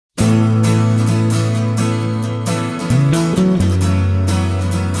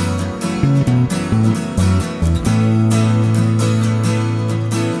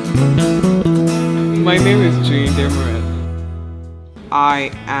name is Juyin Demuren.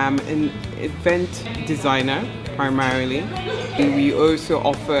 I am an event designer primarily. And we also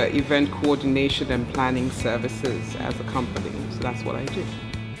offer event coordination and planning services as a company. So that's what I do.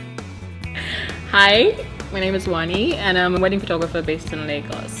 Hi, my name is Wani and I'm a wedding photographer based in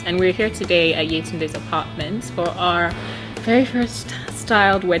Lagos. And we're here today at Yetunde's apartments for our very first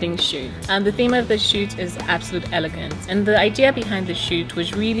styled wedding shoot. And the theme of the shoot is absolute elegance. And the idea behind the shoot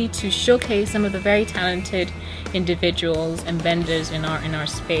was really to showcase some of the very talented individuals and vendors in our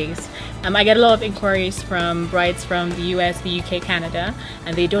space. I get a lot of inquiries from brides from the US, the UK, Canada,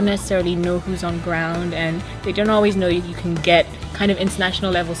 and they don't necessarily know who's on ground, and they don't always know you can get kind of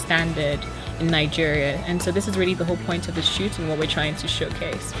international level standard in Nigeria. And so this is really the whole point of the shoot and what we're trying to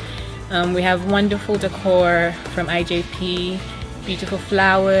showcase. We have wonderful decor from IJPBE, beautiful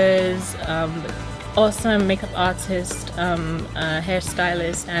flowers, awesome makeup artist,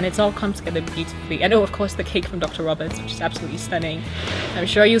 hairstylist, and it's all come together beautifully. And oh, of course, the cake from Dr. Roberts, which is absolutely stunning. I'm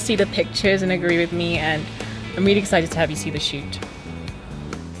sure you'll see the pictures and agree with me, and I'm really excited to have you see the shoot.